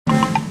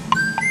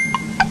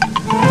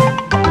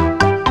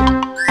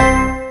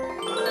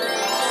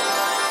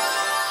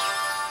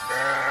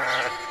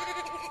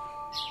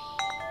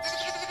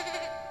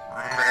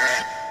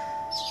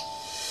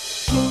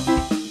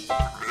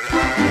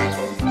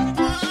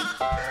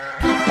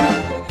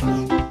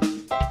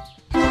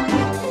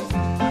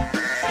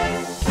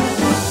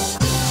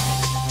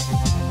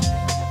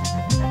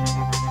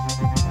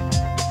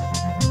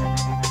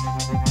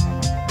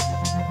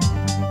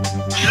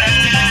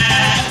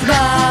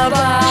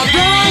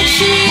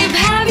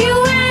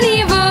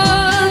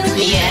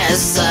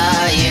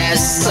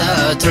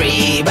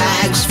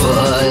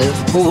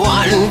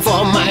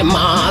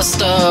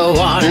master,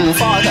 one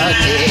for the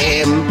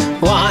dame,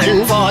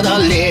 one for the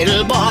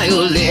little boy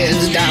who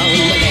lives down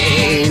the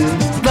lane.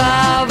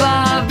 Baa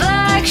Baa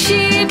Black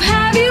Sheep,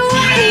 have you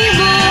any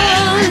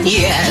wool?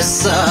 Yes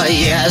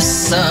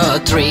sir,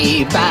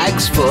 3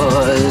 bags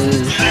full.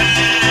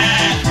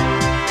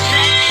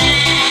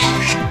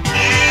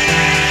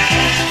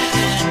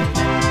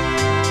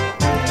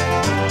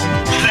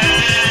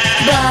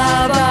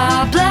 Baa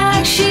Baa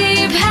Black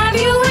Sheep, have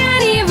you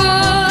any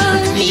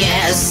wool?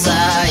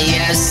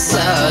 Yes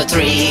sir,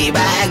 3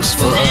 bags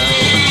full.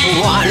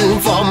 One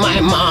for my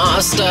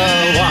master,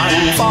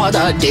 one for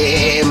the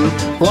dame,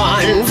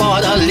 one for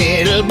the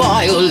little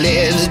boy who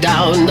lives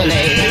down the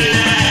lane.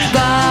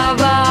 Baa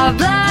Baa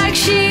Black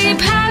Sheep,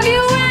 have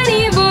you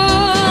any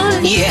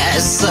wool?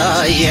 Yes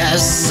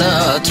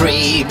sir,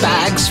 3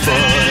 bags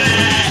full.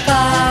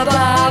 Baa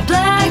Baa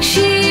Black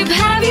Sheep,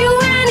 have you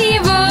any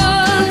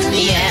wool?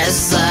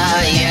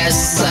 Yes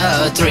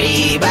sir,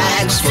 3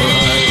 bags full.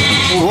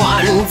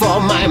 One for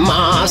my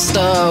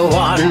master,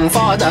 one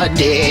for the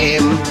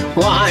dame,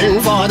 one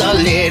for the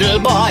little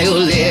boy who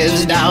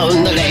lives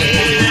down the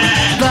lane.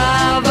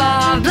 Baa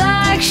Baa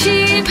Black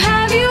Sheep,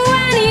 have you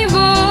any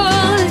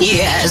wool?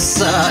 Yes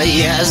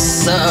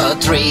sir,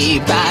 3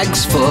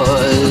 bags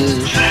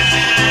full.